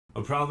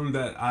A problem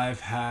that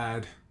I've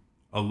had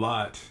a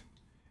lot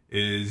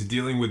is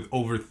dealing with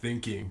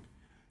overthinking,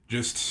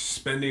 just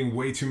spending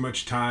way too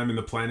much time in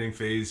the planning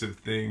phase of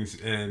things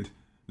and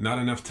not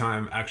enough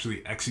time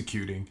actually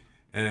executing.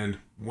 And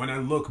when I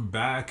look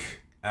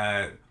back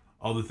at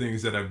all the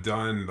things that I've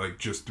done, like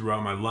just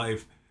throughout my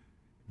life,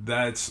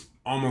 that's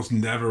almost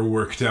never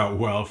worked out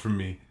well for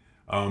me.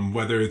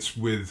 Whether it's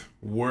with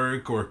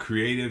work or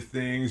creative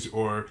things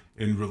or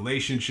in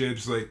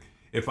relationships, like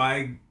if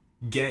I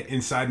get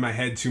inside my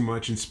head too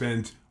much and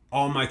spend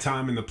all my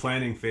time in the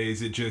planning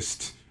phase, it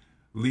just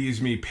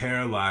leaves me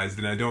paralyzed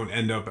and I don't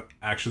end up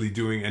actually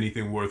doing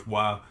anything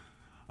worthwhile.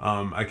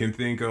 I can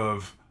think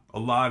of a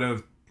lot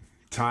of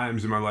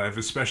times in my life,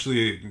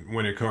 especially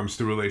when it comes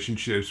to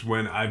relationships,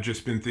 when I've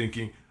just been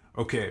thinking,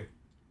 okay,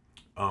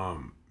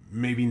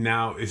 maybe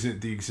now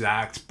isn't the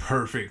exact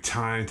perfect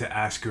time to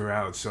ask her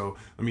out, so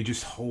let me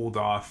just hold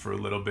off for a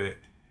little bit.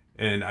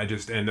 And I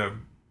just end up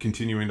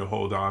continuing to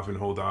hold off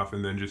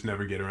and then just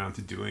never get around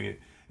to doing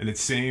it. And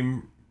it's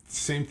same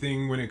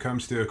thing when it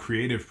comes to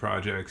creative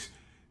projects,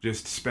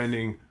 just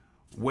spending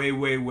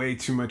way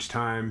too much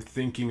time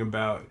thinking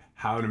about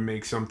how to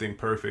make something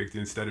perfect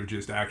instead of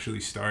just actually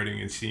starting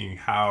and seeing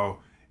how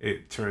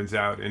it turns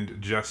out and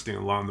adjusting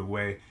along the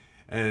way.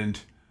 And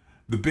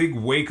the big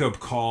wake up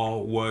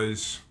call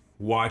was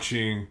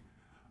watching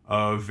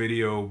a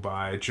video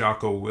by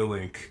Jocko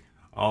Willink.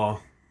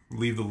 I'll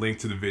leave the link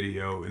to the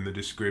video in the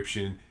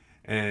description.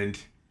 And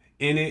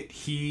in it,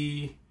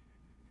 he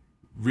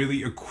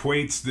really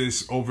equates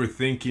this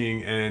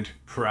overthinking and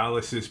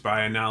paralysis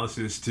by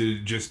analysis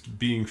to just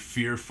being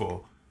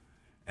fearful.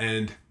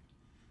 And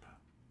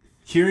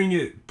hearing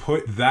it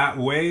put that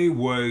way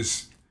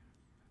was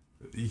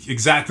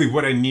exactly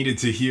what I needed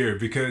to hear,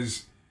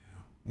 because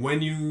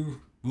when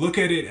you look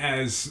at it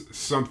as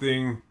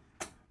something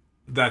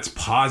that's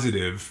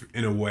positive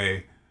in a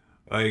way,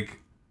 like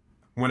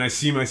when I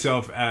see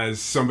myself as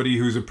somebody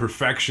who's a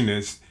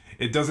perfectionist,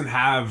 it doesn't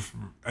have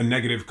a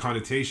negative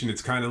connotation.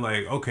 It's kind of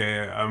like,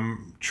 okay,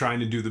 I'm trying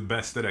to do the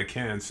best that I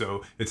can,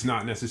 so it's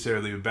not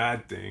necessarily a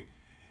bad thing.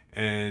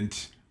 And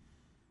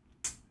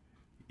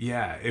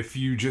yeah, if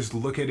you just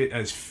look at it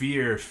as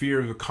fear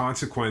of the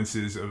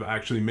consequences of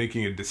actually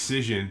making a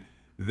decision,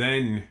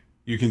 then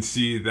you can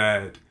see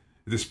that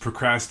this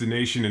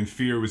procrastination and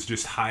fear was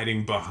just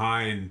hiding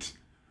behind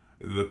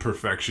the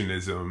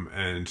perfectionism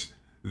and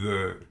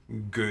the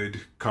good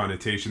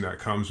connotation that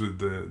comes with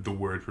the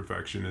word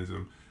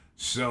perfectionism.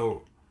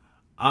 So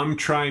I'm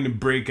trying to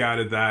break out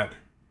of that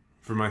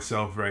for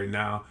myself right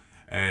now.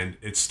 And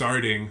it's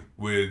starting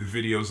with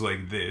videos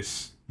like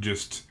this,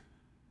 just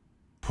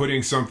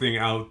putting something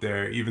out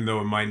there, even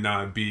though it might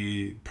not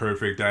be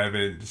perfect. I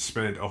haven't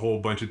spent a whole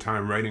bunch of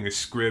time writing a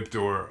script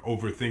or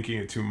overthinking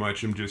it too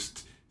much. I'm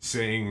just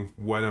saying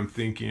what I'm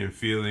thinking and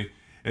feeling.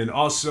 And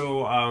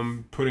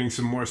also putting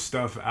some more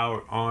stuff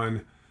out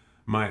on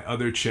my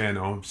other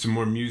channel, some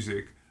more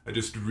music. I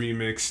just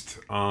remixed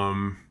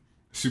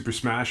Super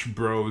Smash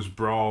Bros.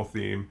 Brawl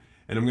theme,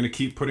 and I'm gonna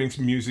keep putting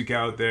some music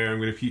out there. I'm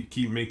gonna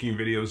keep making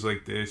videos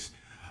like this.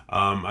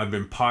 I've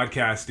been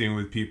podcasting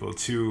with people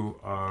too.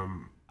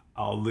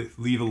 I'll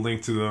leave a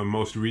link to the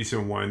most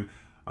recent one.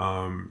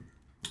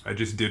 I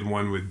just did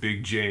one with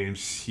Big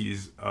James.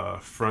 He's a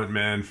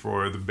frontman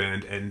for the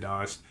band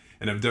Endost,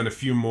 and I've done a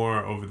few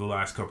more over the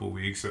last couple of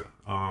weeks.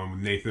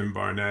 Nathan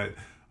Barnett,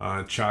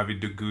 Chavi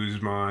de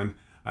Guzman.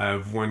 I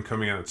have one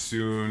coming out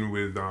soon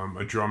with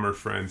a drummer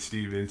friend,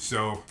 Steven.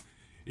 So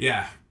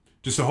yeah,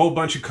 just a whole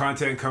bunch of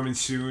content coming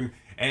soon.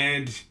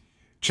 And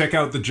check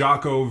out the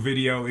Jocko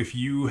video if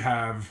you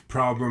have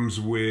problems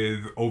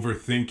with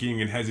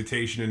overthinking and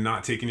hesitation and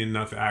not taking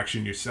enough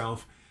action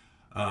yourself.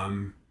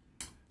 So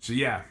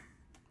yeah,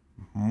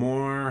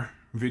 more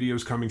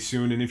videos coming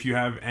soon. And if you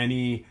have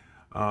any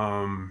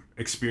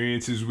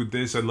experiences with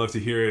this, I'd love to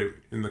hear it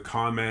in the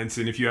comments.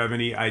 And if you have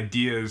any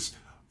ideas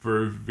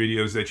for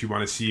videos that you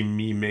want to see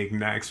me make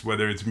next,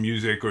 whether it's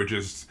music or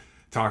just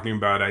talking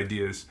about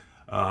ideas,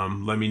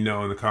 let me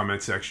know in the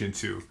comment section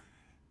too.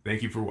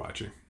 Thank you for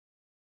watching.